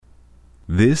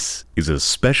This is a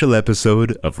special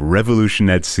episode of Revolution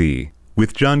at Sea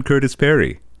with John Curtis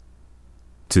Perry.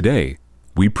 Today,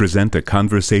 we present a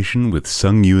conversation with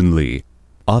Sung-Yoon Lee,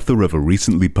 author of a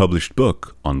recently published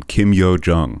book on Kim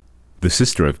Yo-jong, the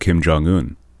sister of Kim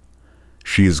Jong-un.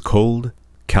 She is cold,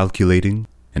 calculating,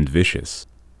 and vicious.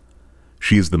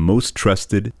 She is the most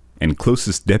trusted and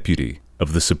closest deputy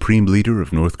of the supreme leader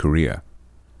of North Korea.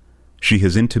 She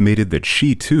has intimated that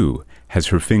she, too, has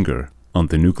her finger on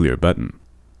the nuclear button.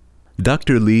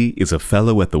 Dr. Lee is a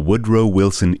fellow at the Woodrow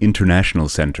Wilson International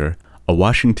Center, a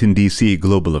Washington, D.C.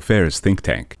 global affairs think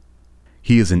tank.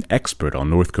 He is an expert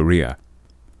on North Korea.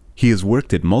 He has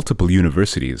worked at multiple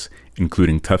universities,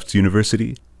 including Tufts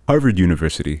University, Harvard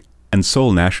University, and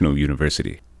Seoul National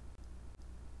University.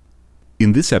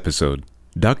 In this episode,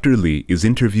 Dr. Lee is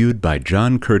interviewed by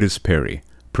John Curtis Perry,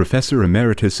 Professor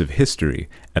Emeritus of History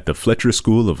at the Fletcher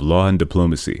School of Law and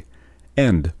Diplomacy,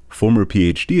 and former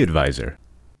PhD advisor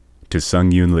to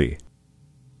Sung-Yoon Lee.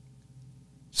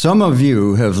 Some of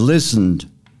you have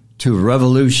listened to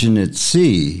Revolution at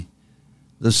Sea,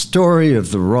 the story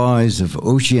of the rise of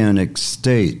oceanic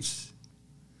states.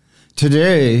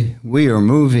 Today, we are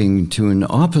moving to an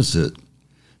opposite,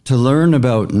 to learn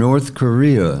about North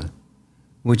Korea,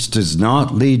 which does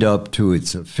not lead up to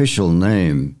its official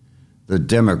name, the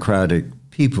Democratic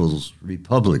People's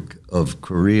Republic of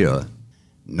Korea.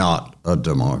 Not a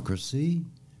democracy,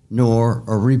 nor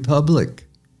a republic.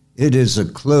 It is a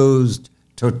closed,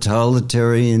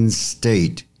 totalitarian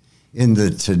state in the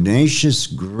tenacious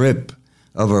grip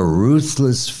of a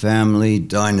ruthless family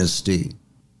dynasty.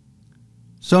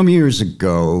 Some years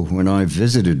ago, when I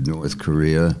visited North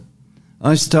Korea,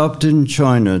 I stopped in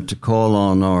China to call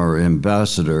on our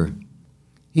ambassador.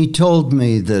 He told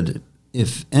me that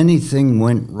if anything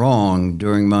went wrong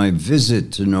during my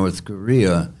visit to North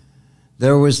Korea,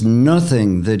 there was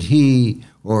nothing that he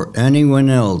or anyone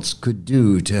else could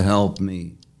do to help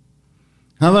me.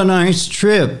 "Have a nice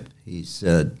trip," he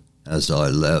said as I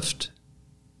left.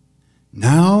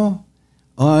 Now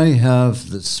I have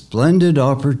the splendid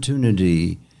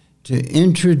opportunity to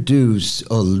introduce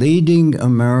a leading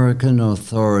American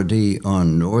authority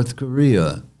on North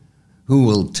Korea who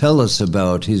will tell us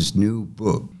about his new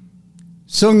book.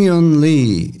 Sung-Yoon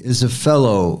Lee is a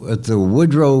fellow at the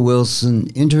Woodrow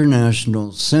Wilson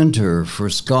International Center for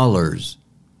Scholars.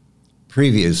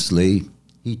 Previously,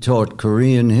 he taught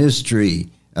Korean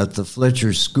history at the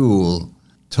Fletcher School,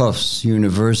 Tufts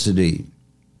University.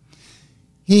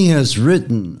 He has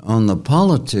written on the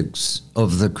politics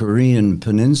of the Korean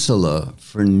Peninsula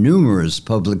for numerous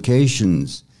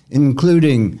publications,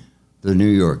 including the New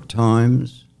York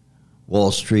Times,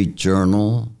 Wall Street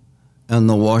Journal, and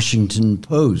the Washington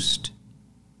Post.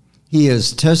 He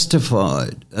has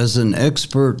testified as an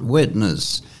expert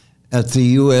witness at the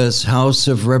U.S. House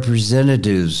of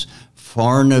Representatives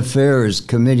Foreign Affairs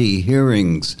Committee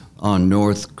hearings on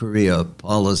North Korea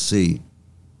policy.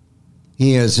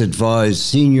 He has advised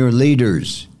senior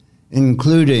leaders,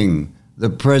 including the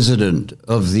President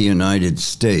of the United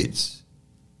States.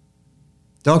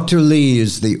 Dr. Lee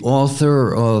is the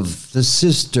author of The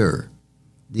Sister,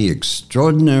 The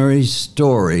Extraordinary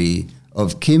Story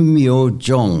of Kim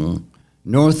Yo-jong,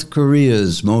 North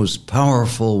Korea's Most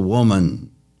Powerful Woman.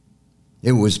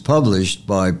 It was published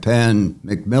by Pan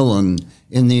Macmillan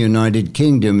in the United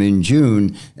Kingdom in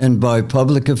June and by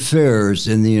Public Affairs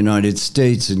in the United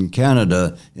States and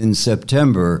Canada in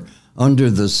September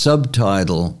under the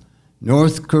subtitle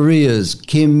North Korea's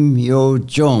Kim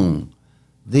Yo-jong,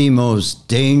 the Most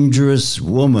Dangerous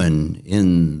Woman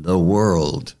in the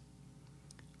World.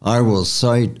 I will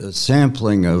cite a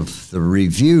sampling of the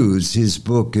reviews his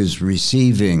book is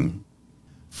receiving.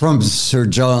 From Sir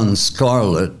John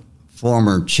Scarlett,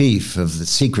 former chief of the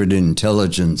Secret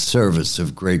Intelligence Service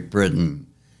of Great Britain,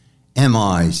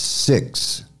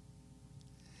 MI6.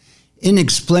 In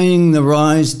explaining the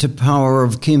rise to power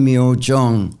of Kim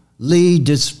Yo-jong, Lee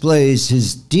displays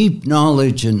his deep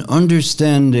knowledge and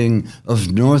understanding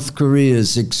of North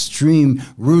Korea's extreme,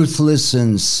 ruthless,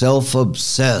 and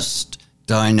self-obsessed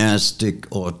dynastic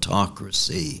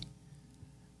autocracy.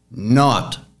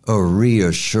 Not a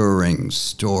reassuring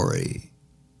story.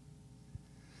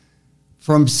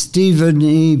 From Stephen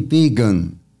E.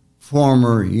 Began,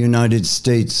 former United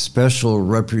States Special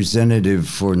Representative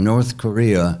for North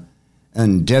Korea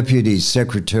and Deputy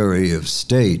Secretary of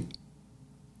State.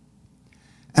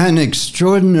 An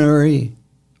extraordinary,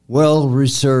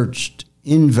 well-researched,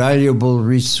 invaluable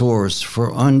resource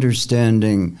for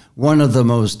understanding one of the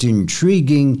most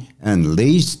intriguing and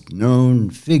least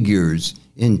known figures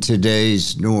in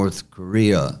today's North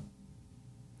Korea.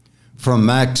 From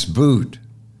Max Boot,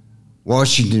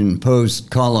 Washington Post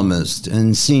columnist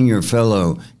and senior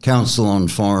fellow, Council on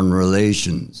Foreign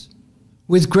Relations.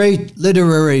 With great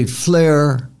literary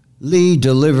flair, Lee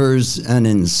delivers an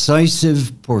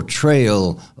incisive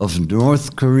portrayal of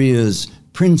North Korea's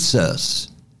princess.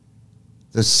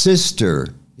 The Sister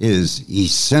is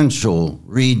essential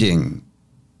reading.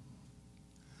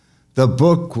 The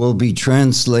book will be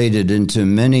translated into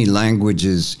many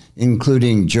languages,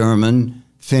 including German,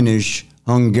 Finnish,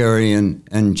 Hungarian,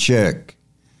 and Czech.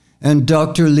 And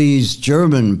Dr. Lee's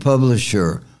German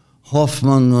publisher,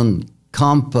 Hoffmann und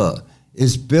Kampe,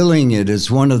 is billing it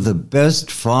as one of the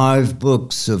best 5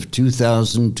 books of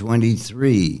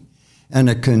 2023 and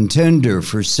a contender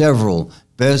for several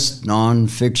Best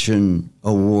Nonfiction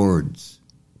awards.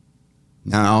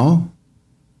 Now,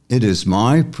 it is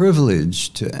my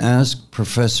privilege to ask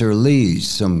Professor Lee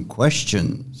some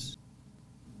questions.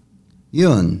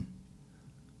 Yoon,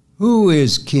 who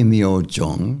is Kim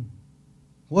Yo-jong?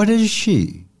 What is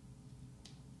she?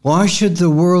 Why should the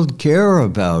world care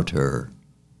about her?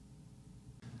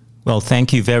 Well,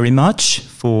 thank you very much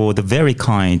for the very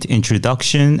kind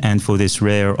introduction and for this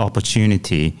rare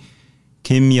opportunity.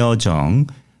 Kim Yo-jong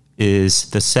is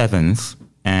the 7th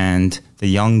and the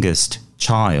youngest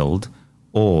child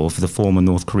of the former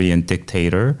North Korean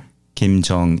dictator Kim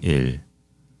Jong-il.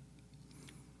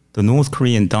 The North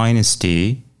Korean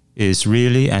dynasty is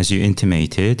really, as you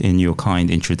intimated in your kind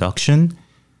introduction,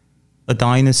 a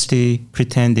dynasty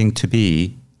pretending to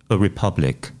be a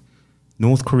republic.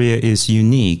 North Korea is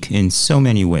unique in so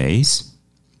many ways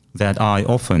that I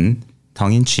often,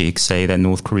 tongue-in-cheek, say that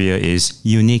North Korea is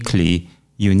uniquely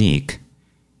unique.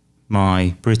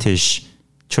 My British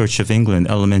Church of England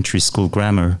elementary school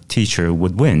grammar teacher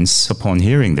would wince upon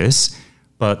hearing this,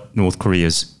 but North Korea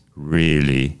is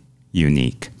really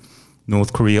unique.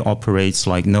 North Korea operates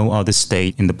like no other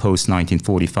state in the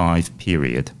post-1945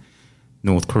 period.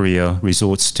 North Korea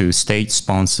resorts to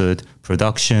state-sponsored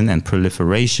production and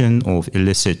proliferation of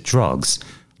illicit drugs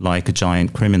like a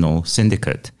giant criminal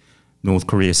syndicate. North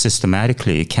Korea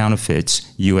systematically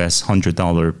counterfeits US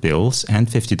 $100 bills and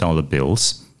 $50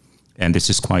 bills, and this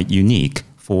is quite unique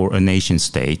for a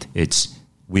nation-state. It's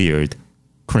weird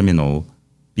criminal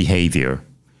behavior.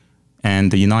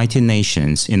 And the United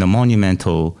Nations, in a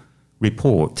monumental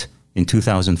report in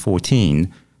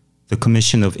 2014, the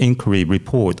Commission of Inquiry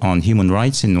report on human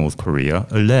rights in North Korea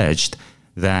alleged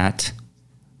that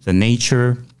the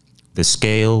nature, the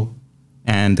scale,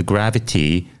 and the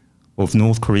gravity of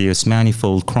North Korea's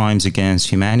manifold crimes against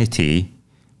humanity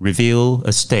reveal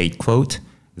a state, quote,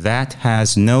 that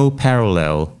has no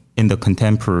parallel in the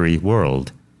contemporary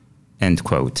world, end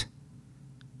quote.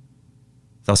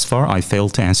 Thus far, I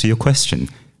failed to answer your question.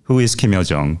 Who is Kim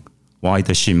Yo-jong? Why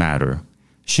does she matter?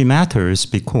 She matters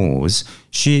because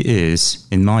she is,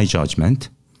 in my judgment,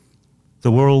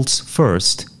 the world's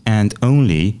first and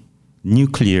only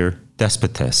nuclear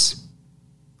despotess.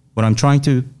 What I'm trying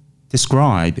to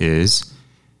describe is,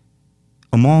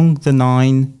 among the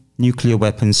 9 nuclear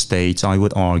weapon states, I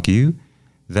would argue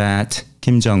that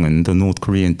Kim Jong-un, the North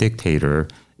Korean dictator,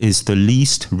 is the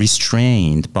least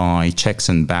restrained by checks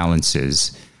and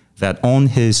balances, that on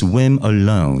his whim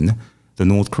alone, the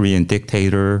North Korean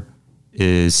dictator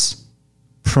is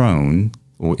prone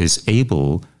or is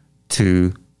able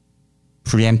to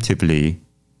preemptively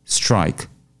strike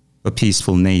a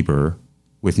peaceful neighbor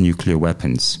with nuclear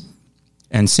weapons.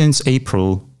 And since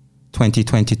April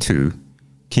 2022,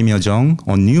 Kim Yo-jong,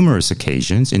 on numerous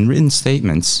occasions in written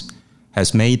statements,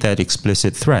 has made that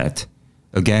explicit threat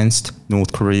against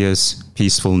North Korea's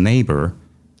peaceful neighbor,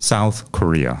 South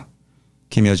Korea.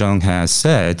 Kim Yo-jong has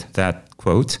said that,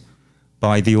 quote,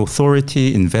 by the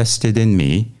authority invested in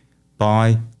me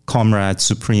by Comrade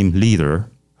Supreme Leader,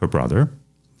 her brother,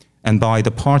 and by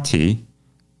the party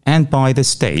and by the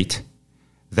state,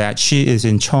 that she is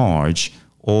in charge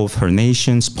of her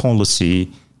nation's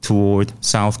policy toward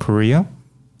South Korea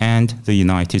and the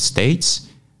United States,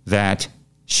 that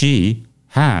she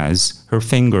has her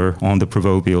finger on the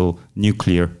proverbial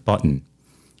nuclear button.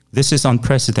 This is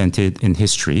unprecedented in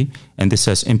history, and this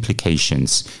has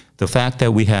implications. The fact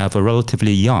that we have a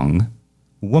relatively young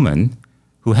woman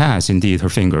who has indeed her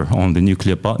finger on the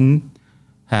nuclear button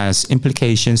has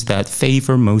implications that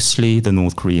favor mostly the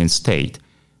North Korean state.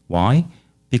 Why?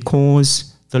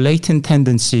 Because the latent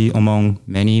tendency among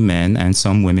many men and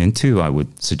some women too, I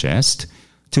would suggest,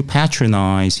 to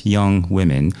patronize young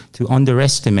women, to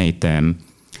underestimate them,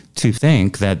 to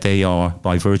think that they are,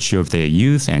 by virtue of their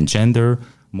youth and gender,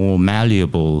 more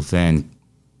malleable than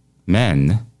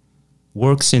men,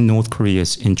 works in North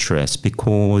Korea's interest,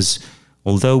 because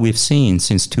although we've seen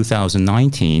since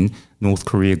 2019 North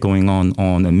Korea going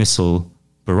on a missile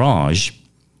barrage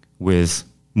with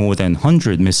more than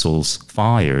 100 missiles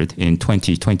fired in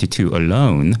 2022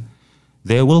 alone,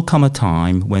 there will come a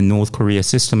time when North Korea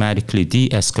systematically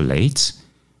de-escalates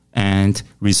and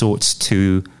resorts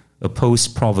to a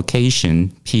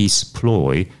post-provocation peace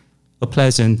ploy, a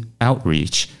pleasant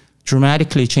outreach,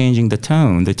 dramatically changing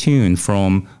the tune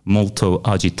from molto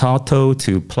agitato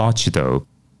to placido.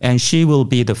 And she will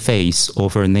be the face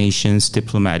of her nation's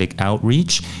diplomatic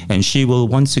outreach, and she will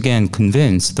once again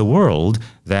convince the world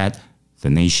that the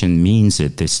nation means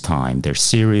it this time. They're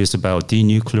serious about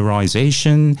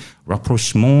denuclearization,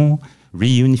 rapprochement,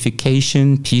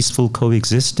 reunification, peaceful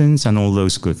coexistence, and all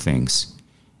those good things.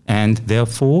 And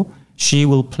therefore, she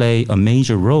will play a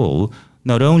major role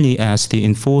not only as the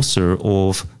enforcer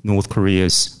of North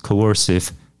Korea's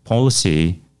coercive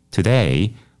policy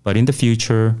today, but in the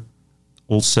future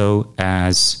also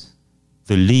as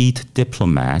the lead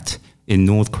diplomat in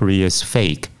North Korea's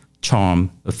fake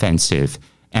charm offensive.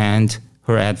 And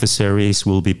her adversaries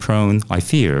will be prone, I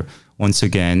fear, once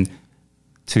again,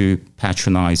 to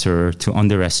patronize her, to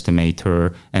underestimate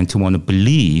her, and to want to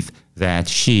believe that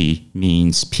she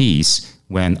means peace,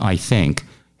 when I think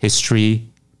history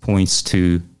points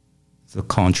to the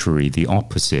contrary, the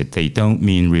opposite. They don't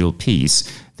mean real peace.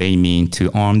 They mean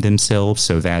to arm themselves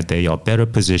so that they are better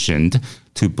positioned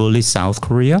to bully South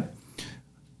Korea,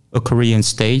 a Korean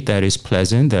state that is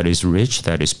pleasant, that is rich,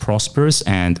 that is prosperous,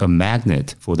 and a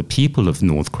magnet for the people of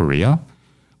North Korea,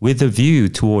 with a view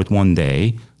toward one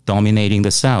day dominating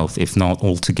the South, if not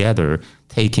altogether,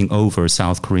 taking over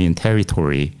South Korean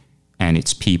territory and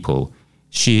its people.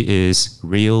 She is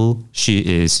real, she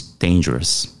is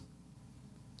dangerous.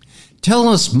 Tell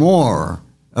us more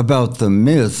about the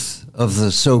myth of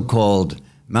the so-called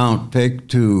Mount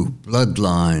Baekdu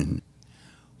bloodline.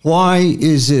 Why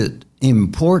is it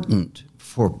important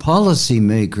for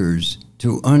policymakers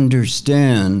to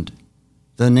understand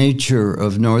the nature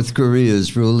of North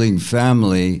Korea's ruling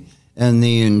family and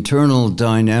the internal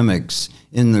dynamics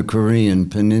in the Korean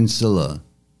peninsula?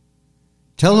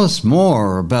 Tell us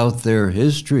more about their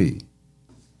history.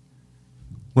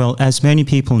 Well, as many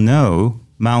people know,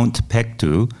 Mount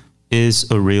Baekdu is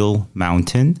a real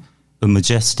mountain, a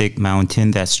majestic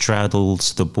mountain that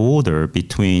straddles the border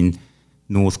between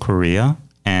North Korea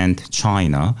and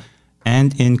China.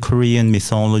 And in Korean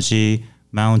mythology,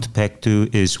 Mount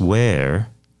Baekdu is where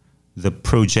the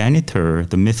progenitor,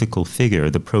 the mythical figure,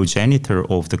 the progenitor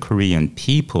of the Korean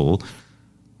people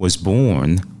was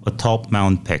born atop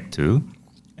Mount Baekdu.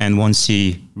 And once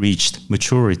he reached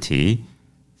maturity,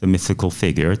 the mythical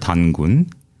figure, Dangun,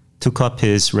 took up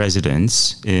his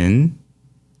residence in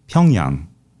Pyongyang,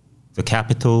 the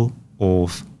capital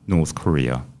of North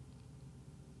Korea.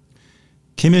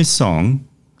 Kim Il-sung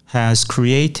has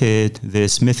created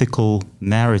this mythical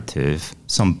narrative,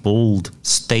 some bold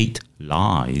state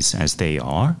lies as they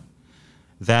are,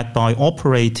 that by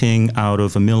operating out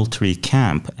of a military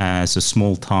camp as a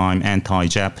small-time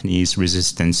anti-Japanese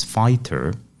resistance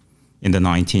fighter in the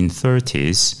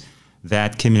 1930s,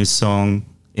 that Kim Il-sung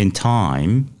in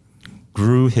time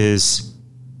grew his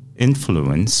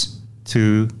influence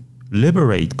to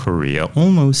liberate Korea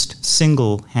almost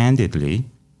single-handedly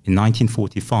in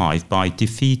 1945 by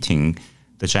defeating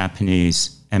the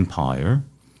Japanese Empire,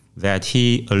 that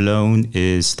he alone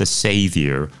is the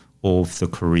savior of the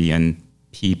Korean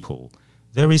people.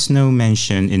 There is no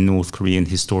mention in North Korean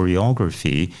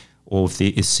historiography of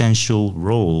the essential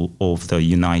role of the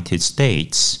United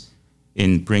States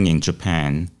in bringing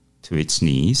Japan to its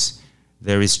knees.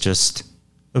 There is just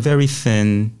a very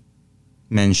thin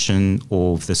mention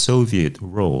of the Soviet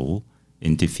role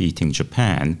in defeating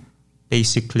Japan.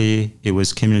 Basically, it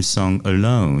was Kim Il-sung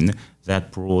alone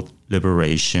that brought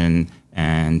liberation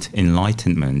and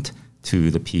enlightenment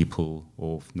to the people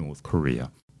of North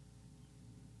Korea.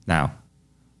 Now,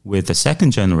 with the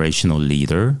second generational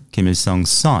leader, Kim Il-sung's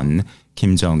son,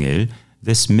 Kim Jong-il,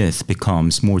 this myth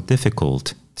becomes more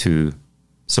difficult to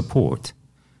support.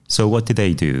 So what did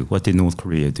they do? What did North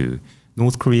Korea do?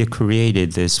 North Korea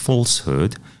created this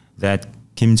falsehood that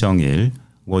Kim Jong-il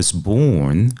was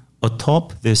born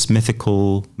atop this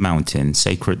mythical mountain,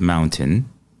 sacred mountain,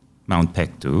 Mount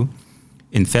Baekdu,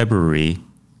 in February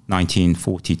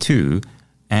 1942,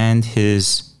 and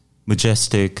his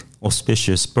majestic,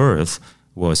 auspicious birth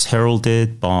was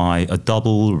heralded by a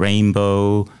double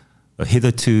rainbow, a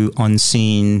hitherto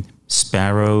unseen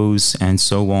sparrows, and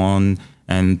so on,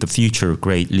 and the future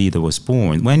great leader was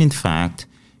born, when in fact,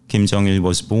 Kim Jong-il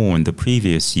was born the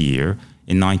previous year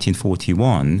in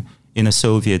 1941 in a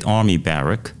Soviet army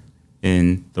barrack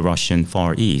in the Russian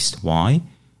Far East. Why?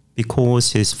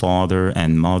 Because his father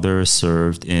and mother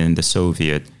served in the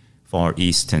Soviet Far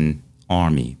Eastern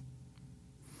army.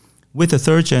 With the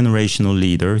third generational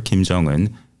leader, Kim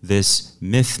Jong-un, this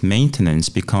myth maintenance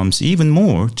becomes even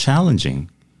more challenging.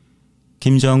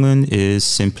 Kim Jong-un is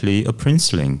simply a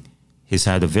princeling. He's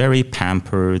had a very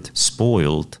pampered,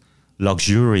 spoiled,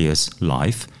 luxurious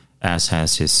life, as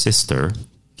has his sister,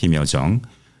 Kim Yo-jong.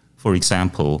 For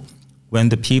example, when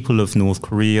the people of North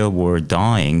Korea were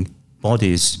dying,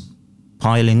 bodies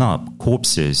piling up,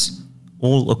 corpses,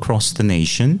 all across the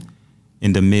nation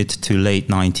in the mid to late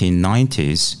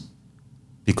 1990s,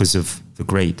 because of the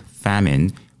Great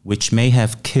Famine, which may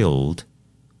have killed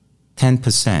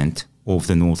 10% of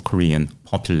the North Korean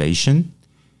population,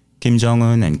 Kim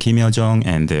Jong-un and Kim Yo-jong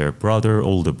and their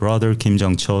older brother, Kim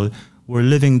Jong-chol, were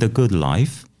living the good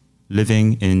life,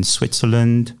 living in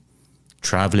Switzerland,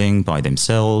 traveling by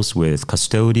themselves with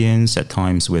custodians, at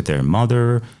times with their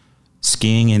mother,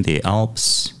 skiing in the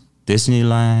Alps,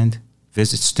 Disneyland,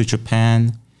 visits to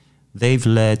Japan. They've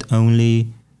led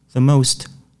only the most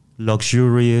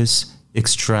luxurious,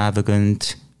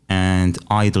 extravagant, and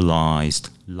idolized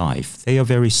life. They are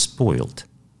very spoiled.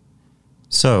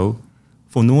 So,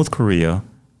 for North Korea,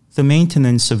 the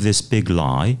maintenance of this big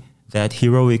lie that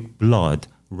heroic blood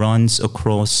runs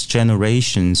across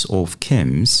generations of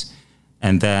Kims,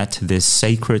 and that this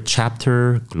sacred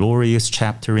chapter, glorious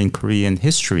chapter in Korean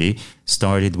history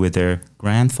started with their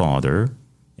grandfather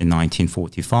in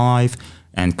 1945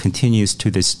 and continues to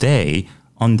this day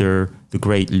under the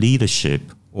great leadership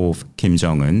of Kim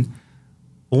Jong-un.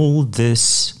 All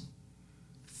these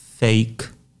fake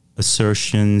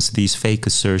assertions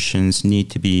need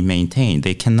to be maintained.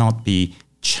 They cannot be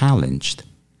challenged.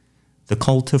 The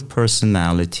cult of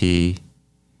personality,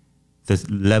 the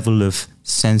level of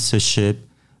censorship,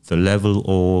 the level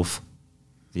of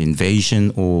the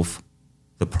invasion of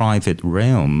the private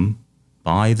realm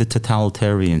by the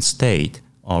totalitarian state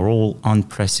are all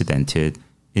unprecedented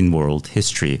in world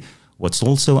history. What's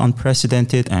also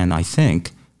unprecedented, and I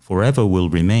think forever will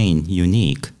remain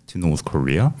unique to North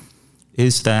Korea,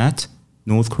 is that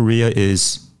North Korea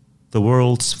is the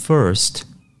world's first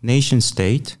nation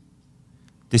state,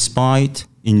 despite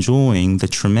enjoying the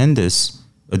tremendous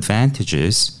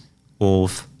advantages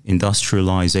of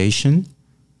industrialization,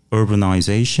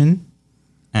 urbanization,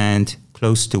 and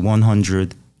close to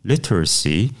 100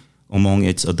 literacy among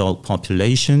its adult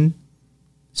population,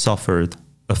 suffered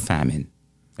a famine.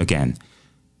 Again,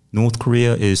 North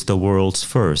Korea is the world's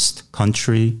first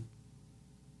country,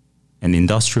 an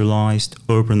industrialized,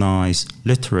 urbanized,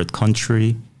 literate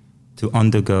country to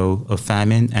undergo a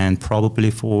famine, and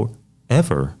probably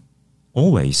forever,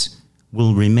 always,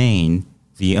 will remain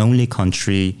the only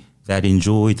country that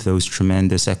enjoyed those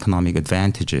tremendous economic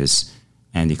advantages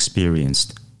and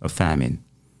experienced a famine.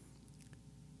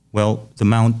 Well, the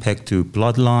Mount Paektu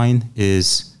bloodline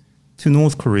is, to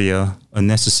North Korea, a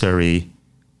necessary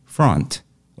front,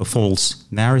 a false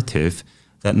narrative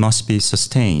that must be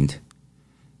sustained.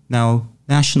 Now,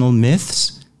 national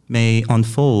myths may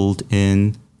unfold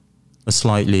in a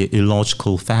slightly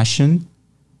illogical fashion,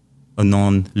 a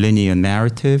non-linear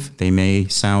narrative. They may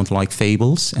sound like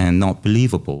fables and not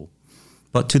believable.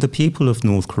 But to the people of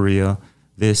North Korea,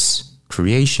 this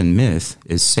creation myth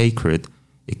is sacred.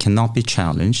 It cannot be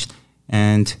challenged.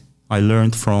 And I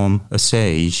learned from a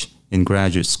sage in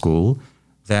graduate school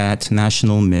that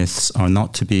national myths are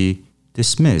not to be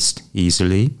dismissed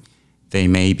easily. They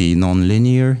may be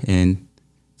non-linear in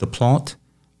the plot,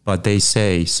 but they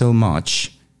say so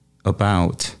much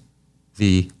about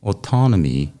the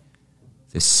autonomy,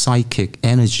 the psychic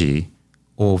energy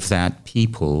of that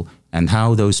people, and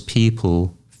how those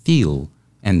people feel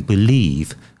and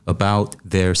believe about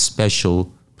their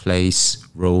special place,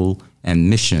 role, and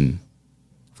mission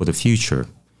for the future.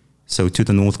 So to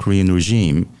the North Korean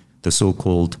regime, the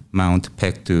so-called Mount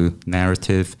Paektu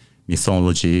narrative,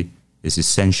 mythology is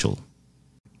essential.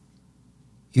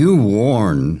 You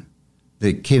warn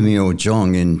that Kim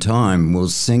Yo-jong in time will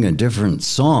sing a different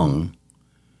song.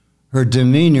 Her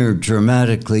demeanor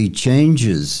dramatically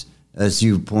changes, as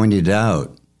you pointed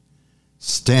out,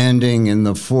 standing in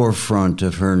the forefront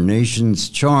of her nation's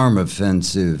charm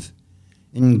offensive,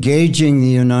 engaging the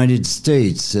United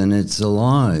States and its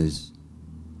allies.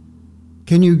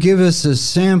 Can you give us a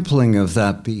sampling of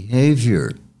that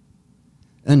behavior?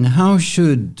 And how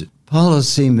should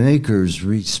policymakers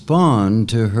respond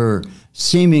to her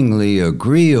seemingly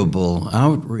agreeable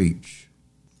outreach?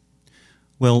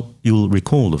 Well, you'll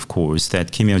recall, of course,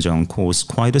 that Kim Yo-jong caused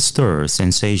quite a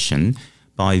sensation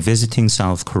by visiting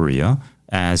South Korea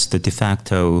as the de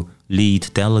facto lead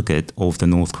delegate of the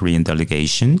North Korean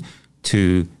delegation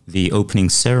to the opening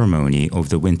ceremony of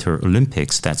the Winter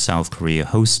Olympics that South Korea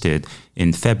hosted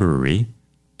in February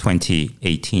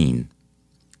 2018.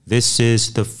 This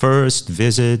is the first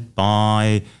visit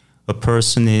by a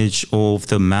personage of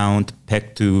the Mount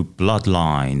Baekdu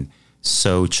bloodline.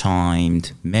 So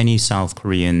chimed many South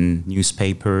Korean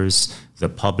newspapers, the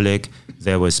public.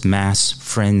 There was mass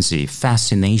frenzy,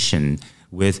 fascination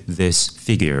with this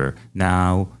figure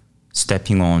now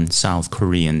stepping on South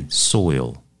Korean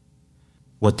soil.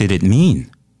 What did it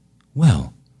mean?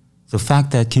 Well, the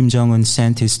fact that Kim Jong-un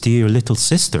sent his dear little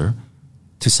sister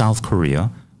to South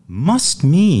Korea must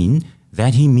mean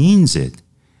that he means it,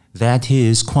 that he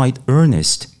is quite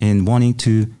earnest in wanting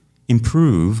to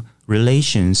improve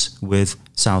relations with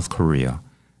South Korea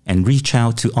and reach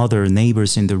out to other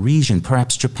neighbors in the region,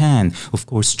 perhaps Japan, of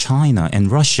course China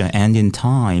and Russia, and in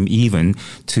time even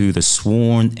to the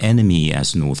sworn enemy,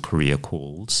 as North Korea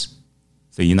calls,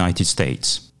 the United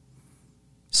States.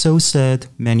 So said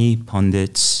many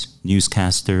pundits,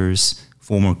 newscasters,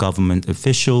 former government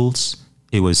officials.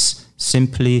 It was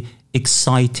simply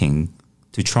exciting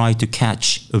to try to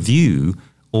catch a view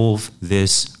of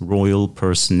this royal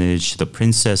personage, the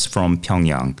princess from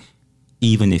Pyongyang,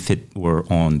 even if it were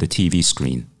on the TV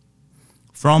screen.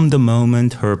 From the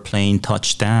moment her plane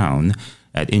touched down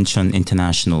at Incheon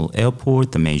International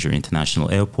Airport, the major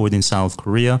international airport in South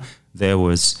Korea, there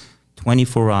was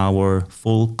 24-hour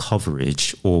full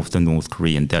coverage of the North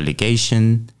Korean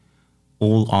delegation.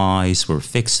 All eyes were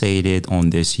fixated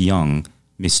on this young,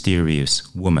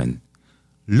 mysterious woman.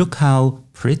 Look how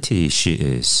pretty she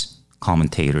is,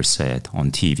 commentators said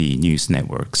on TV news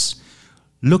networks.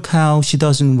 Look how she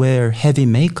doesn't wear heavy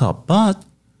makeup, but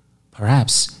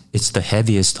perhaps it's the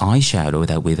heaviest eyeshadow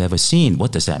that we've ever seen.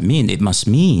 What does that mean? It must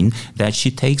mean that she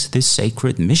takes this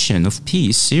sacred mission of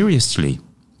peace seriously.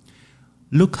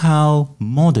 Look how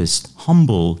modest,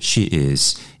 humble she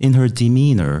is in her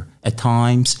demeanor, at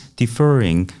times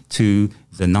deferring to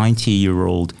the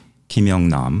 90-year-old Kim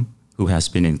Young-nam, who has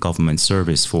been in government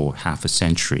service for half a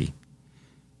century.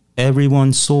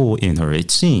 Everyone saw in her,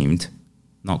 it seemed,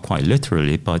 not quite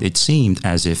literally, but it seemed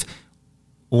as if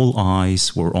all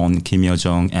eyes were on Kim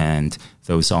Yo-jong, and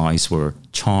those eyes were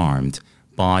charmed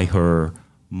by her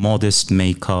modest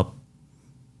makeup,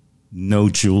 no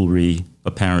jewelry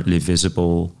apparently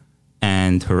visible,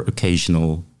 and her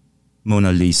occasional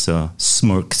Mona Lisa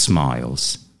smirk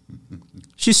smiles.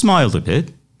 She smiled a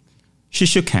bit. She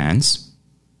shook hands.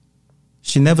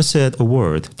 She never said a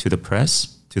word to the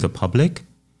press, to the public.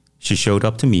 She showed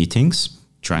up to meetings,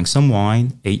 drank some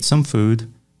wine, ate some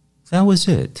food. That was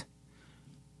it.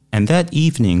 And that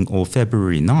evening of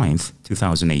February 9th,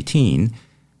 2018,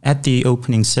 at the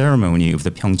opening ceremony of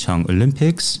the Pyeongchang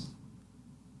Olympics,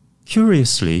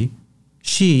 curiously,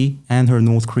 she and her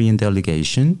North Korean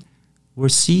delegation were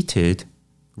seated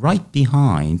right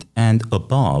behind and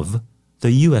above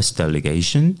the U.S.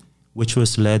 delegation, which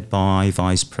was led by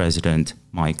Vice President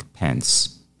Mike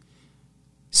Pence.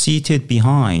 Seated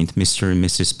behind Mr. and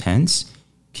Mrs. Pence,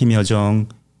 Kim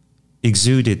Yo-jong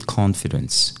exuded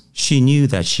confidence. She knew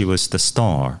that she was the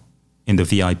star in the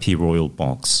VIP royal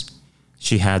box.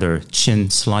 She had her chin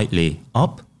slightly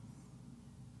up,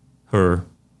 her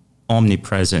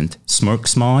omnipresent smirk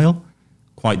smile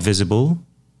quite visible,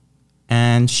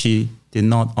 and she did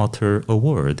not utter a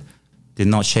word, did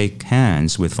not shake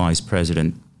hands with Vice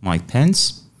President Mike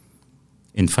Pence.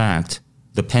 In fact,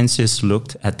 the Pences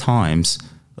looked at times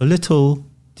a little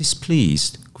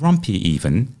displeased, grumpy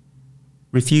even,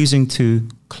 refusing to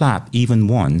clap even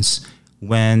once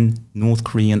when North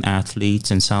Korean athletes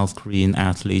and South Korean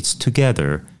athletes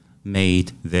together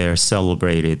made their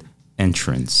celebrated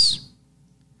entrance.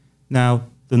 Now,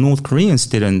 the North Koreans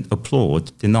didn't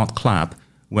applaud, did not clap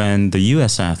when the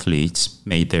US athletes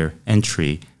made their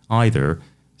entry either,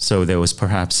 so there was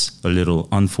perhaps a little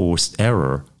unforced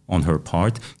error on her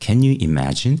part. Can you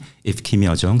imagine if Kim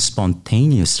Yo-jong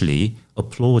spontaneously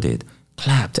applauded,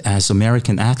 clapped as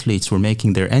American athletes were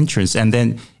making their entrance, and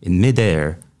then in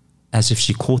midair, as if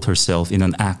she caught herself in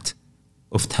an act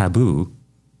of taboo,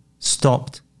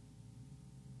 stopped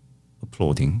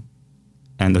applauding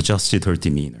and adjusted her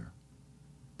demeanor,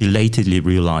 belatedly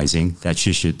realizing that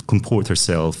she should comport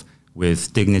herself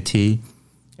with dignity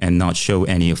and not show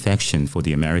any affection for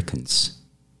the Americans.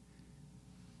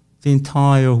 The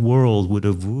entire world would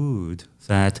have wooed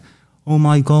that, oh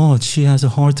my God, she has a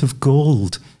heart of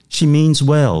gold. She means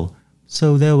well.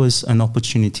 So there was an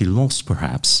opportunity lost,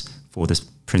 perhaps, for this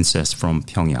princess from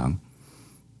Pyongyang.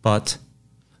 But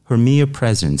her mere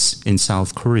presence in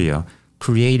South Korea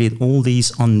created all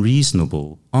these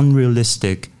unreasonable,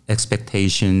 unrealistic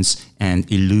expectations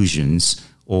and illusions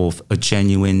of a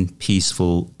genuine,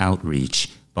 peaceful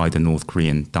outreach by the North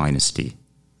Korean dynasty.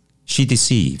 She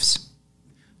deceives.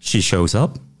 She shows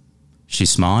up, she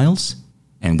smiles,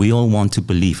 And we all want to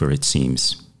believe her, it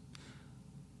seems.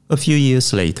 A few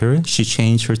years later, she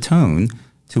changed her tone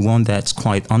to one that's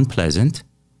quite unpleasant,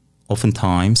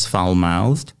 oftentimes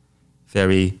foul-mouthed.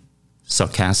 Very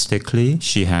sarcastically,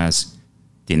 she has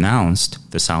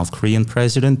denounced the South Korean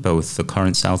president, both the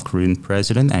current South Korean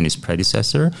president and his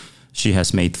predecessor. She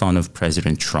has made fun of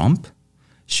President Trump.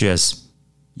 She has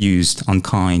used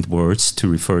unkind words to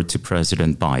refer to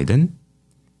President Biden.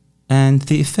 And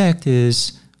the effect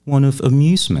is one of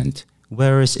amusement,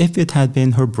 whereas if it had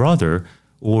been her brother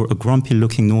or a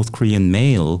grumpy-looking North Korean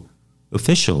male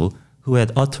official who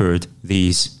had uttered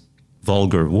these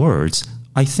vulgar words,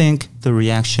 I think the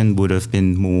reaction would have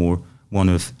been more one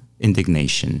of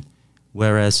indignation,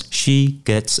 whereas she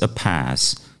gets a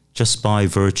pass just by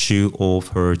virtue of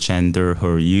her gender,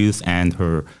 her youth, and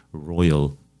her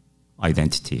royal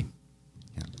identity.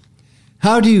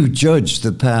 How do you judge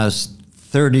the past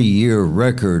 30-year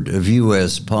record of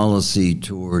U.S. policy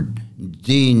toward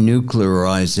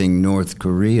denuclearizing North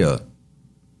Korea,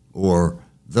 or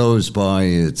those by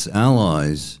its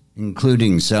allies,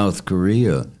 including South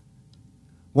Korea?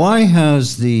 Why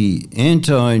has the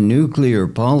anti-nuclear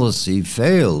policy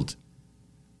failed?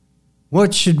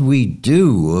 What should we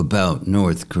do about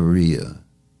North Korea?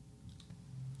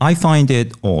 I find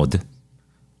it odd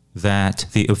that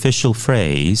the official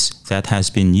phrase that has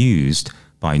been used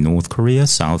by North Korea,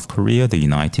 South Korea, the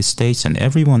United States, and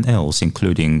everyone else,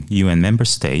 including UN member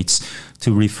states,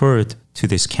 to refer to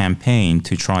this campaign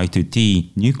to try to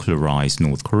denuclearize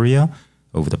North Korea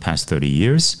over the past 30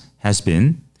 years has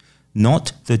been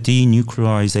not the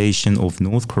denuclearization of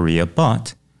North Korea,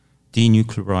 but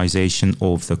denuclearization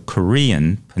of the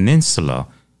Korean peninsula,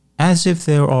 as if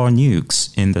there are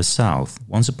nukes in the South.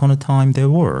 Once upon a time, there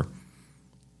were.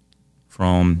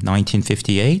 From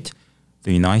 1958,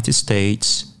 the United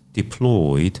States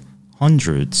deployed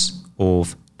hundreds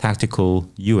of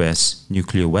tactical U.S.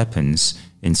 nuclear weapons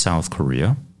in South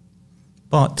Korea,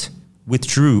 but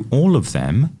withdrew all of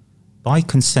them by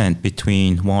consent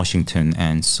between Washington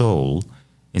and Seoul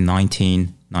in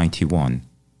 1991.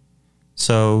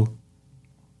 So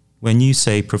when you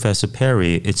say, Professor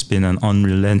Perry, it's been an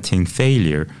unrelenting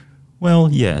failure, well,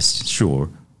 yes, sure.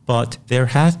 But there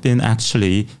have been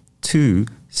actually 2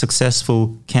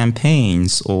 successful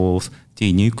campaigns of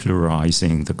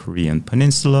denuclearizing the Korean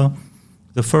peninsula.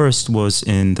 The first was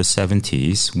in the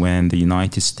 70s when the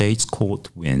United States caught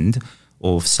wind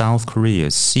of South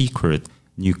Korea's secret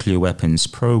nuclear weapons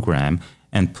program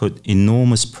and put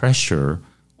enormous pressure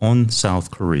on South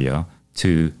Korea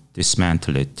to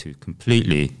dismantle it, to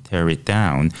completely tear it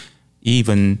down,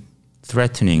 even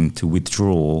threatening to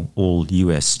withdraw all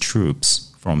U.S.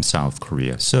 troops from South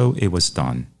Korea. So it was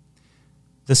done.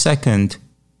 The second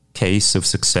case of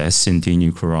success in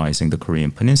denuclearizing the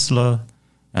Korean peninsula,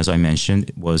 as I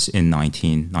mentioned, was in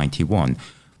 1991.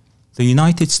 The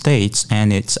United States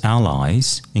and its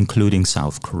allies, including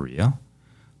South Korea,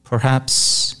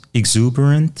 perhaps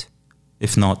exuberant,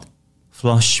 if not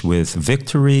flush with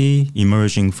victory,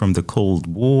 emerging from the Cold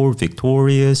War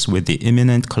victorious with the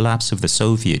imminent collapse of the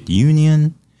Soviet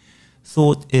Union,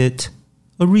 thought it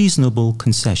a reasonable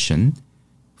concession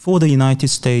for the United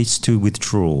States to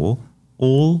withdraw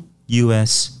all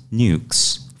U.S.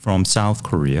 nukes from South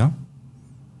Korea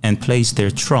and place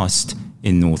their trust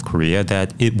in North Korea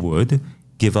that it would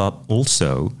give up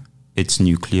also its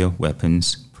nuclear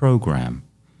weapons program.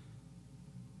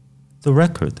 The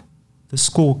record, the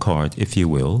scorecard, if you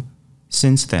will,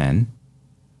 since then,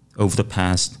 over the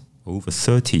past over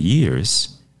 30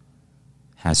 years,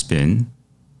 has been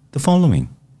the following.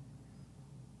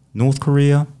 North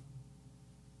Korea,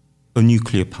 a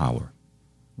nuclear power,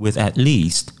 with at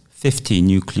least 50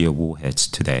 nuclear warheads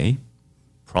today,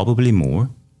 probably more,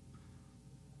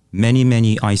 many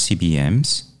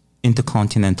ICBMs,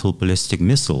 intercontinental ballistic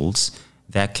missiles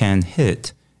that can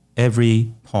hit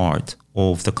every part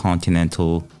of the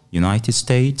continental United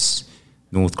States,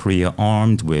 North Korea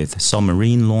armed with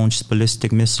submarine-launched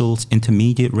ballistic missiles,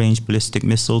 intermediate-range ballistic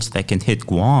missiles that can hit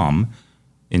Guam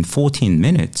in 14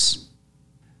 minutes.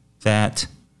 That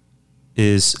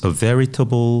is a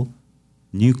veritable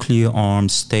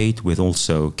nuclear-armed state with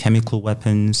also chemical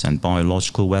weapons and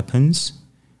biological weapons,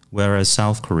 whereas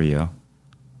South Korea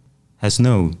has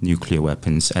no nuclear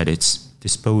weapons at its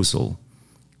disposal.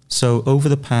 So over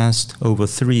the past over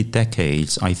 3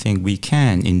 decades, I think we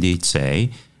can indeed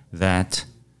say that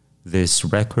this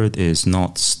record is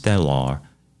not stellar.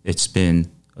 It's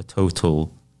been a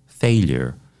total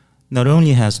failure. Not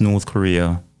only has North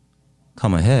Korea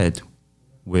come ahead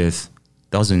with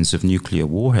dozens of nuclear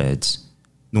warheads,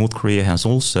 North Korea has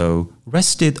also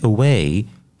wrested away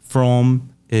from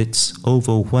its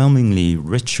overwhelmingly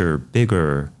richer,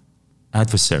 bigger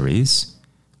adversaries,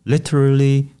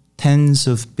 literally tens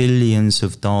of billions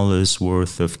of dollars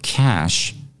worth of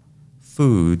cash,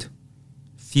 food,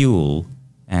 fuel,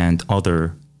 and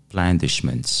other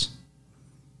blandishments.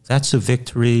 That's a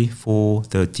victory for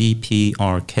the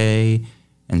DPRK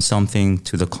and something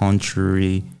to the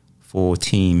contrary for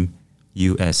Team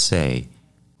USA.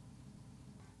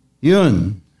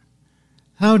 Yun,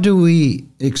 how do we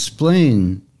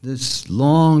explain this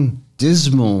long,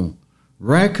 dismal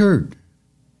record?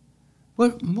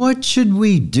 What should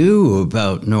we do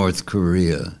about North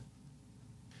Korea?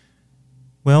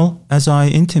 Well, as I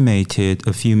intimated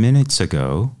a few minutes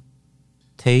ago,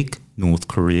 take North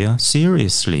Korea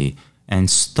seriously and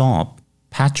stop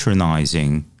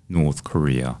patronizing North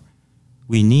Korea.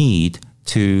 We need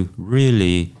to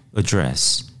really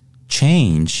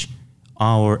change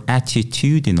our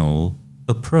attitudinal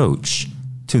approach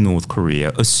to North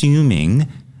Korea, assuming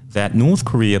that North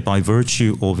Korea, by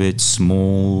virtue of its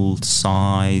small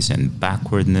size and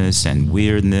backwardness and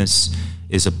weirdness,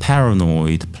 is a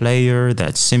paranoid player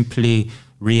that simply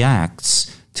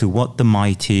reacts to what the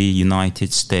mighty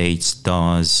United States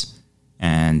does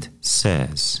and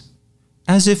says.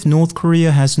 As if North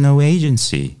Korea has no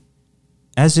agency,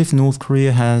 as if North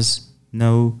Korea has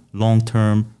no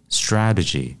long-term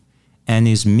strategy and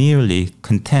is merely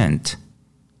content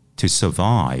to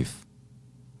survive.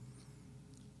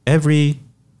 Every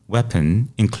weapon,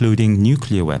 including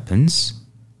nuclear weapons,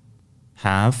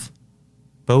 have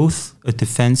both a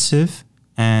defensive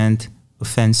and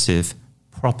offensive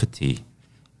property.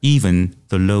 Even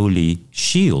the lowly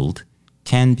shield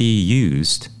can be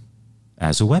used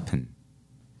as a weapon.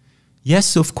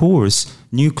 Yes, of course,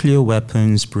 nuclear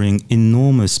weapons bring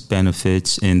enormous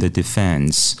benefits in the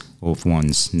defense of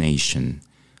one's nation,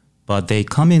 but they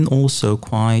come in also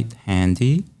quite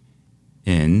handy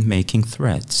in making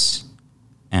threats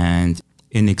and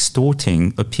in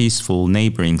extorting a peaceful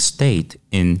neighboring state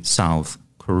in South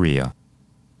Korea.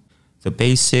 The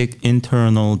basic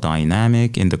internal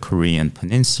dynamic in the Korean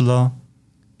peninsula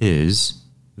is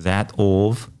that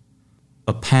of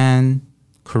a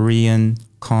pan-Korean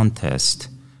contest,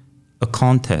 a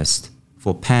contest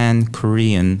for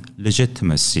pan-Korean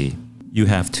legitimacy. You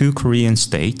have two Korean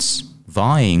states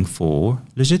vying for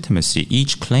legitimacy.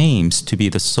 Each claims to be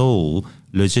the sole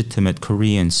legitimate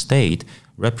Korean state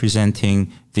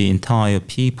representing the entire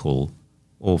people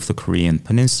of the Korean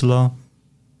peninsula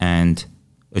and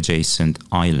adjacent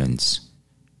islands.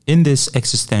 In this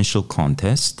existential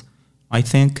contest, I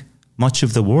think much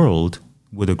of the world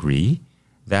would agree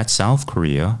that South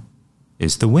Korea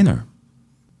is the winner.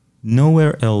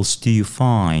 Nowhere else do you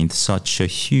find such a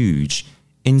huge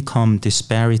income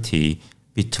disparity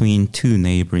between two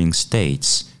neighboring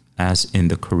states as in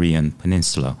the Korean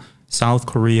peninsula. South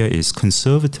Korea is,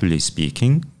 conservatively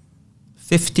speaking,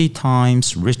 50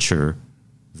 times richer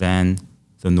than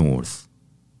the North.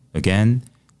 Again,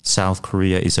 South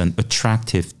Korea is an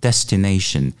attractive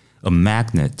destination, a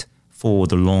magnet for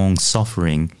the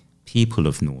long-suffering people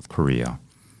of North Korea.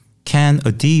 Can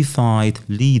a deified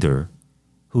leader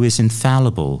who is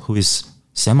infallible, who is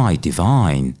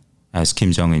semi-divine, as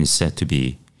Kim Jong-un is said to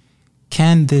be,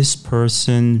 can this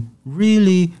person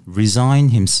really resign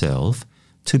himself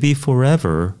to be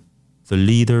forever the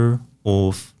leader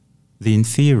of the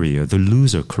inferior, the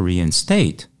loser Korean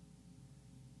state?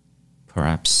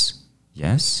 Perhaps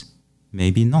yes,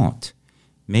 maybe not.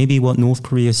 Maybe what North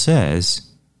Korea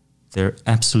says, they're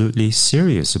absolutely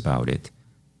serious about it.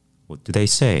 What do they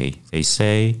say? They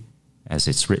say, as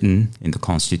it's written in the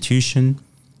Constitution,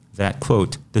 that,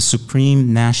 quote, the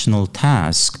supreme national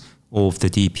task of the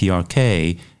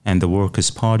DPRK and the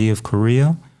Workers' Party of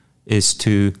Korea is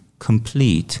to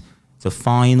complete the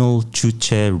final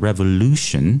Juche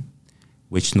revolution,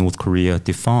 which North Korea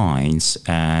defines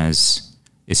as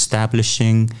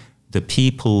establishing the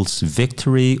people's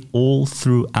victory all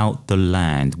throughout the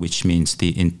land, which means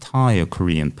the entire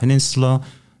Korean peninsula,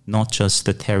 not just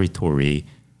the territory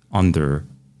under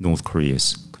North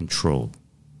Korea's control.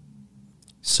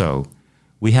 So,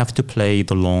 we have to play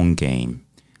the long game.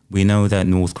 We know that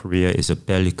North Korea is a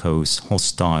bellicose,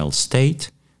 hostile state,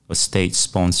 a state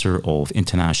sponsor of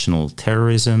international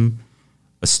terrorism,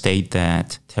 a state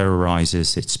that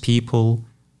terrorizes its people,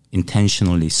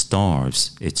 intentionally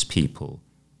starves its people.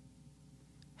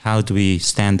 How do we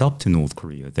stand up to North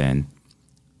Korea then?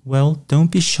 Well,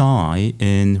 don't be shy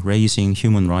in raising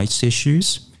human rights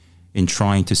issues, in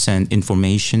trying to send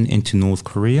information into North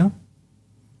Korea,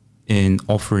 in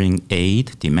offering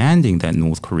aid, demanding that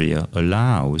North Korea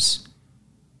allows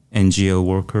NGO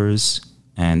workers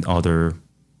and other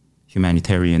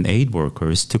humanitarian aid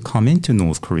workers to come into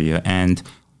North Korea and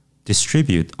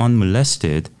distribute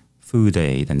unmolested food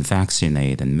aid and vaccine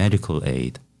aid and medical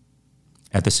aid.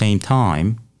 At the same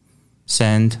time,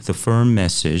 send the firm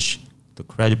message, the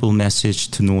credible message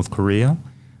to North Korea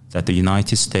that the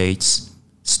United States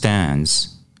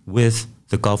stands with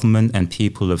the government and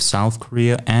people of South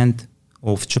Korea and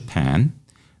of Japan,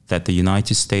 that the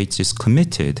United States is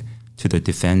committed to the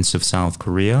defense of South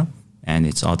Korea and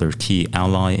its other key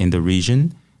ally in the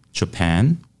region,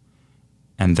 Japan,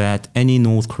 and that any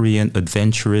North Korean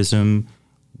adventurism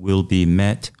will be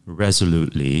met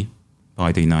resolutely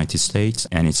by the United States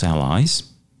and its allies,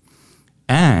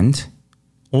 and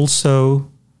also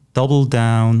double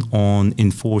down on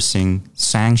enforcing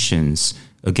sanctions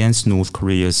against North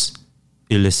Korea's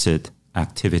illicit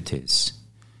activities.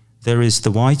 There is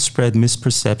the widespread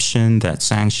misperception that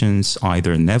sanctions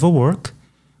either never work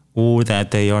or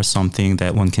that they are something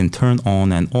that one can turn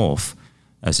on and off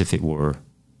as if it were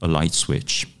a light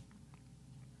switch.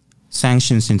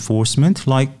 Sanctions enforcement,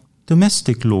 like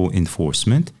domestic law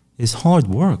enforcement, is hard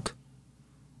work.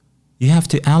 You have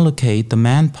to allocate the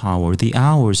manpower, the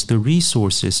hours, the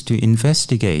resources to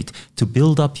investigate, to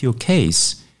build up your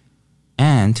case,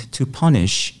 and to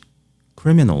punish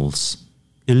criminals,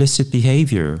 illicit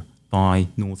behavior by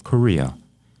North Korea.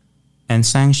 And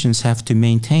sanctions have to be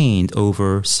maintained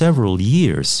over several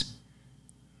years.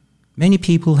 Many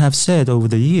people have said over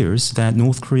the years that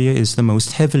North Korea is the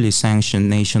most heavily sanctioned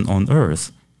nation on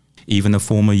earth. Even a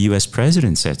former US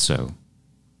president said so.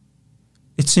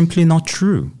 It's simply not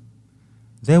true.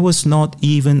 There was not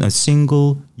even a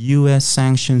single US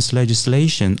sanctions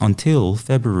legislation until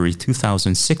February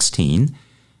 2016,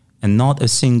 and not a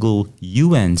single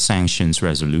UN sanctions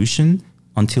resolution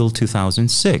until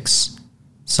 2006,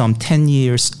 some 10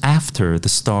 years after the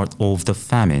start of the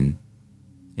famine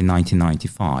in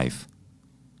 1995.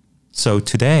 So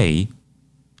today,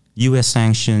 US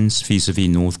sanctions vis-à-vis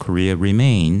North Korea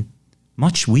remain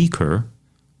much weaker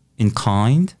in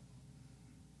kind,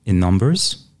 in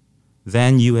numbers,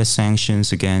 than US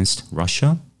sanctions against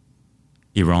Russia,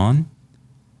 Iran,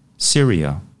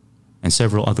 Syria, and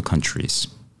several other countries.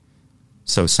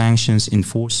 So sanctions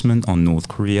enforcement on North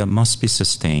Korea must be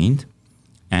sustained,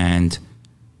 and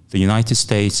the United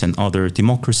States and other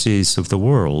democracies of the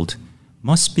world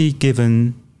must be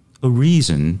given a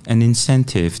reason, an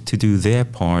incentive to do their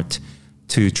part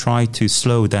to try to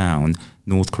slow down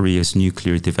North Korea's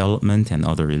nuclear development and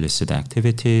other illicit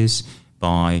activities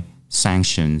by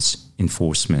sanctions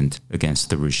enforcement against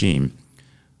the regime.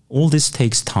 All this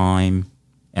takes time,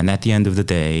 and at the end of the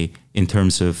day, in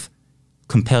terms of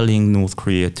compelling North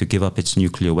Korea to give up its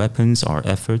nuclear weapons, our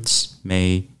efforts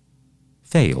may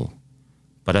fail.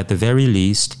 But at the very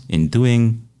least, in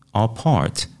doing our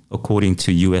part according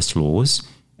to US laws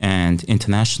and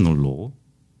international law,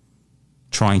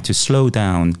 trying to slow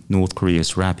down North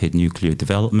Korea's rapid nuclear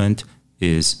development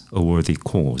is a worthy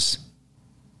cause.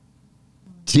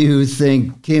 Do you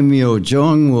think Kim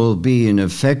Yo-jong will be an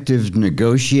effective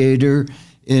negotiator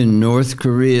in North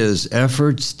Korea's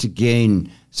efforts to gain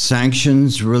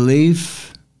sanctions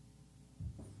relief?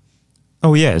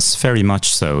 Oh yes, very much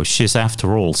so. She's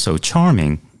after all so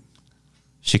charming.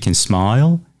 She can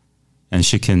smile, and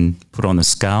she can put on a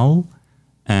scowl,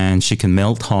 and she can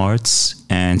melt hearts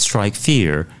and strike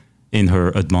fear in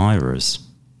her admirers.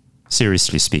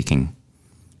 Seriously speaking,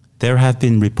 there have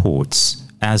been reports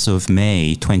as of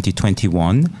May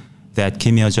 2021 that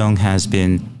Kim Yo-jong has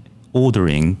been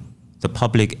ordering the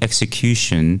public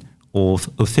execution of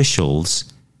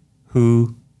officials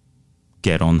who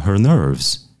get on her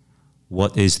nerves.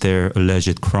 What is their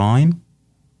alleged crime?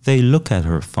 They look at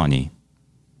her funny.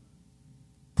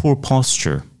 Poor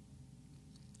posture.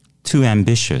 Too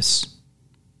ambitious.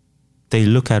 They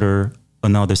look at her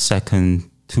another second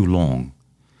too long.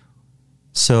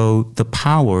 So the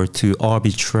power to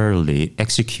arbitrarily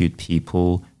execute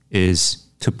people is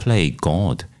to play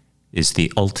God, is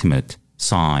the ultimate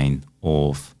sign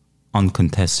of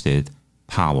uncontested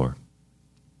power.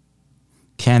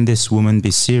 Can this woman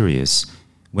be serious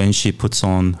when she puts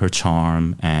on her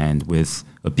charm and with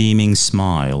a beaming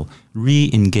smile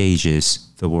re-engages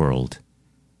the world?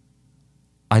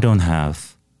 I don't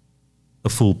have a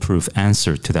foolproof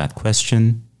answer to that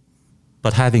question,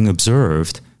 but having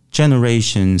observed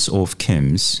generations of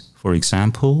Kims, for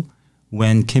example,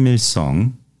 when Kim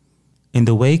Il-sung, in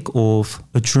the wake of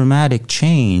a dramatic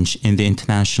change in the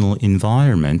international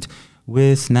environment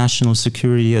with National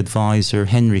Security Advisor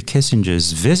Henry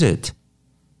Kissinger's visit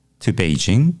to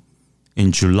Beijing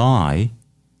in July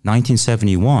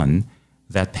 1971,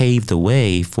 that paved the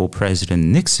way for President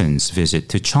Nixon's visit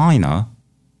to China,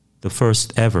 the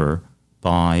first ever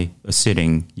by a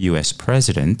sitting US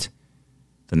president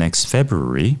the next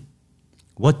February,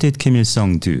 what did Kim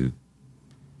Il-sung do?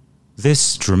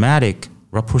 This dramatic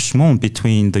rapprochement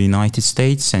between the United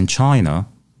States and China,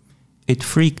 it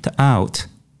freaked out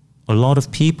a lot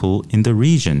of people in the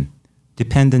region,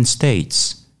 dependent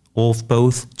states of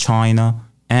both China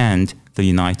and the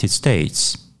United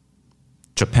States.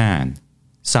 Japan,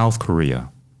 South Korea,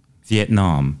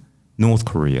 Vietnam, North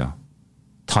Korea.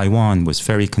 Taiwan was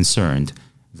very concerned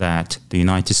that the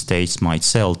United States might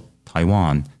sell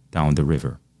Taiwan down the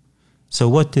river. So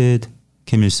what did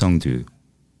Kim Il-sung do?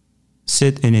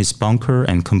 Sit in his bunker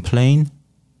and complain?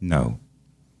 No.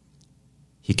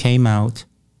 He came out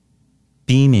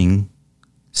beaming,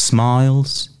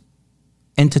 smiles,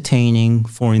 entertaining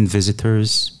foreign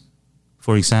visitors.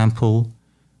 For example,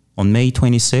 on May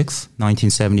 26,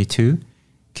 1972,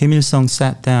 Kim Il-sung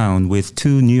sat down with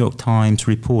two New York Times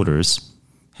reporters,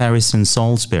 Harrison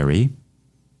Salisbury,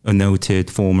 a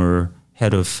noted former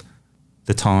head of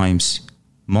the Times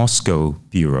Moscow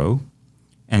Bureau,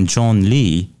 and John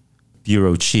Lee,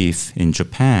 bureau chief in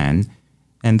Japan,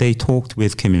 and they talked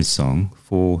with Kim Il-sung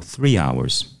for 3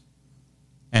 hours.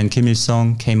 And Kim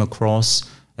Il-sung came across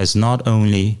as not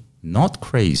only not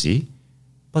crazy,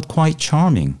 but quite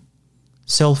charming,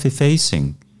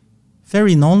 self-effacing,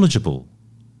 very knowledgeable,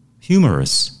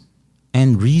 humorous,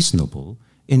 and reasonable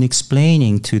in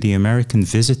explaining to the American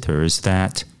visitors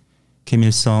that Kim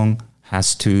Il-sung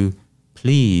has to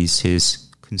please his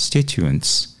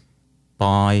constituents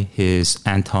by his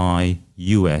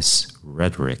anti-US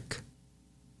rhetoric.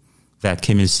 That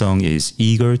Kim Il-sung is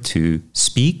eager to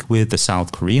speak with the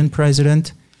South Korean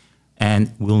president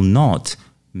and will not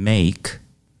make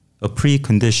a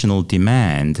preconditional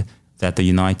demand that the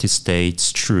United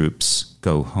States troops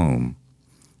go home.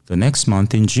 The next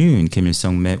month in June, Kim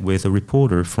Il-sung met with a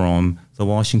reporter from the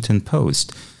Washington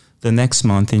Post. The next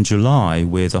month in July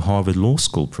with a Harvard Law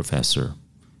School professor,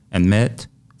 and met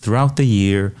throughout the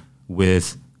year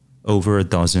with over a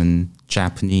dozen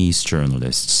Japanese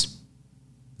journalists.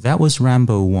 That was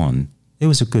Rambo 1. It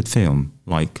was a good film,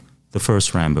 like the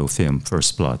first Rambo film,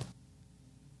 First Blood.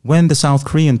 When the South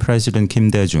Korean President Kim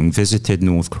Dae-jung visited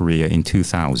North Korea in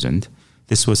 2000,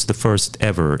 this was the first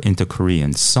ever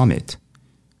inter-Korean summit.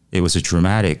 It was a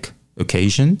dramatic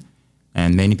occasion,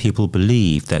 and many people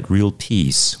believed that real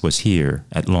peace was here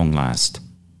at long last.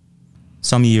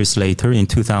 Some years later, in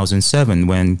 2007,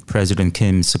 when President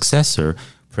Kim's successor,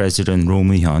 President Roh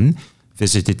Moo-hyun,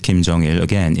 visited Kim Jong-il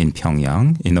again in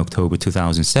Pyongyang in October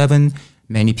 2007,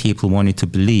 many people wanted to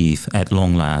believe at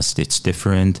long last it's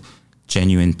different,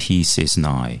 genuine peace is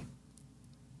nigh.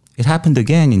 It happened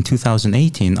again in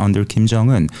 2018 under Kim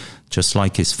Jong-un, just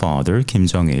like his father, Kim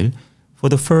Jong-il. For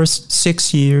the first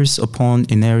 6 years upon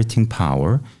inheriting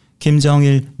power, Kim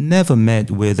Jong-il never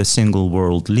met with a single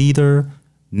world leader,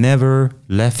 never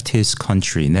left his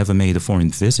country, never made a foreign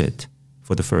visit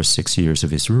for the first 6 years of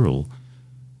his rule.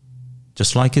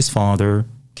 Just like his father,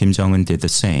 Kim Jong-un did the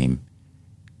same.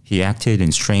 He acted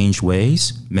in strange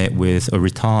ways, met with a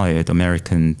retired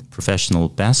American professional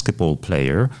basketball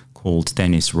player called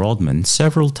Dennis Rodman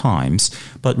several times,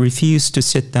 but refused to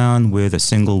sit down with a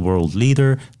single world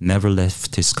leader, never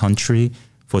left his country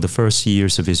for the first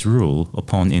years of his rule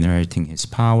upon inheriting his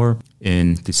power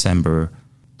in December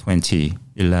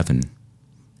 2011.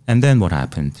 And then what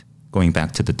happened? Going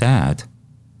back to the dad.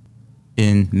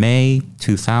 In May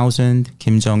 2000,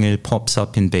 Kim Jong-il pops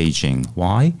up in Beijing.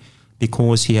 Why?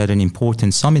 Because he had an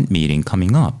important summit meeting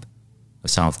coming up. A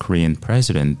South Korean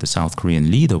president, the South Korean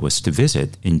leader, was to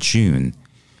visit in June.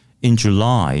 In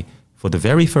July, for the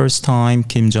very first time,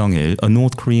 Kim Jong-il, a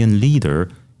North Korean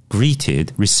leader,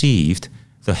 received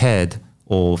the head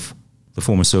of the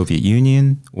former Soviet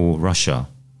Union or Russia,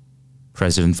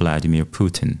 President Vladimir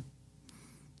Putin.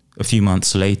 A few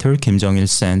months later, Kim Jong-il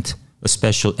sent a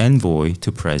special envoy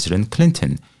to President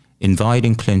Clinton,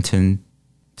 inviting Clinton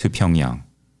to Pyongyang,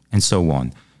 and so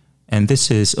on. And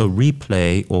this is a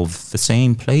replay of the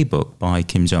same playbook by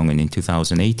Kim Jong-un in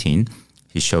 2018.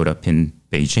 He showed up in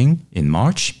Beijing in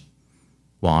March.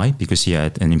 Why? Because he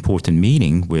had an important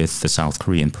meeting with the South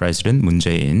Korean President Moon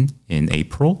Jae-in in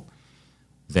April.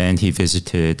 Then he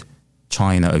visited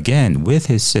China again with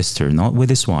his sister, not with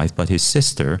his wife, but his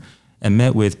sister, and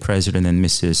met with President and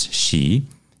Mrs. Xi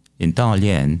in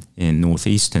Dalian in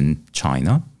northeastern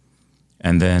China.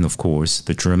 And then, of course,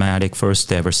 the dramatic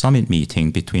first ever summit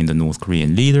meeting between the North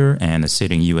Korean leader and a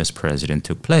sitting US president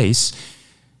took place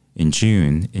in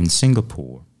June in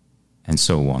Singapore, and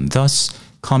so on. Thus,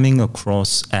 coming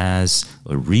across as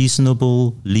a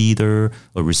reasonable leader,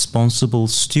 a responsible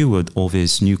steward of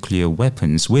his nuclear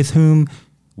weapons with whom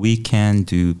we can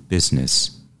do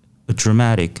business. A a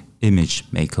dramatic image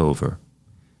makeover.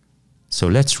 So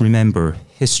let's remember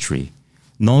history.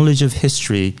 Knowledge of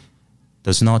history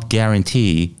does not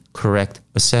guarantee correct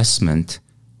assessment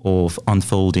of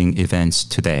unfolding events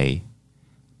today.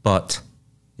 But,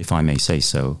 if I may say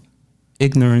so,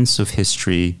 ignorance of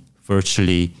history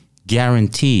virtually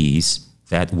guarantees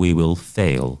that we will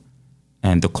fail,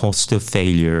 and the cost of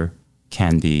failure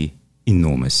can be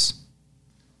enormous.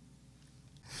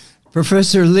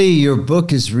 Professor Lee, your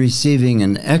book is receiving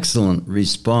an excellent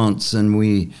response, and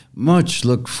we much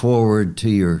look forward to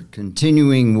your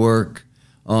continuing work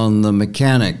on the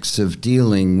mechanics of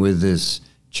dealing with this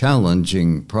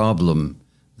challenging problem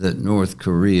that North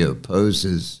Korea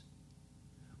poses.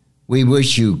 We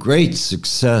wish you great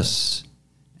success,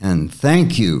 and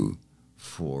thank you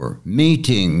for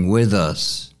meeting with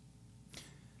us.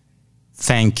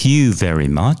 Thank you very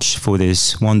much for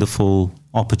this wonderful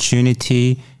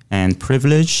opportunity and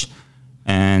privilege.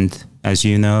 And as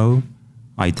you know,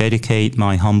 I dedicate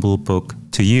my humble book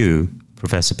to you,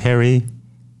 Professor Perry,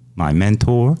 my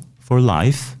mentor for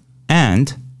life,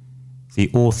 and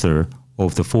the author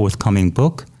of the forthcoming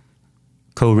book,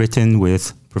 co-written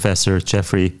with Professor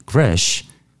Jeffrey Gresh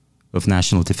of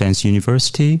National Defense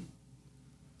University,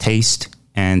 Taste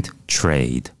and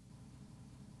Trade.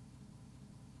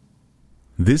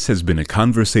 This has been a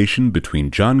conversation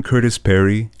between John Curtis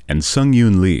Perry and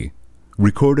Sung-Yoon Lee,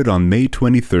 recorded on May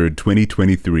 23,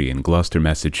 2023 in Gloucester,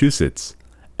 Massachusetts,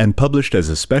 and published as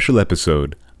a special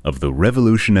episode of the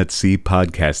Revolution at Sea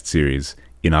podcast series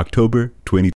in October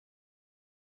 2020.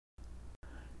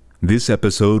 This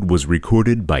episode was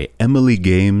recorded by Emily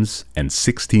Games and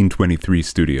 1623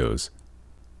 Studios,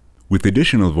 with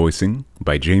additional voicing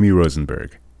by Jamie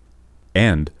Rosenberg,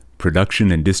 and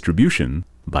production and distribution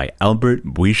by Albert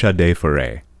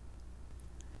Bouichade-Foray.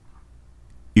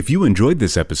 If you enjoyed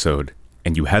this episode,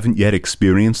 and you haven't yet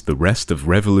experienced the rest of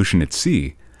Revolution at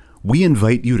Sea, we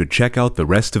invite you to check out the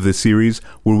rest of the series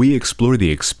where we explore the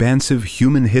expansive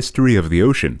human history of the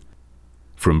ocean,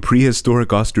 from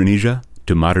prehistoric Australasia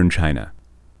to modern China.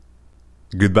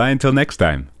 Goodbye until next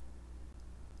time.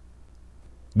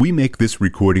 We make this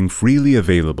recording freely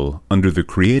available under the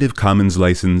Creative Commons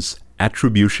license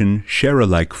Attribution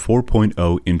Share-alike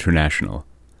 4.0 International.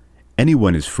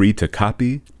 Anyone is free to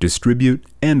copy, distribute,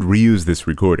 and reuse this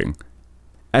recording.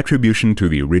 Attribution to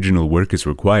the original work is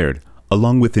required,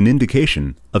 along with an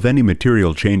indication of any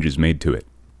material changes made to it.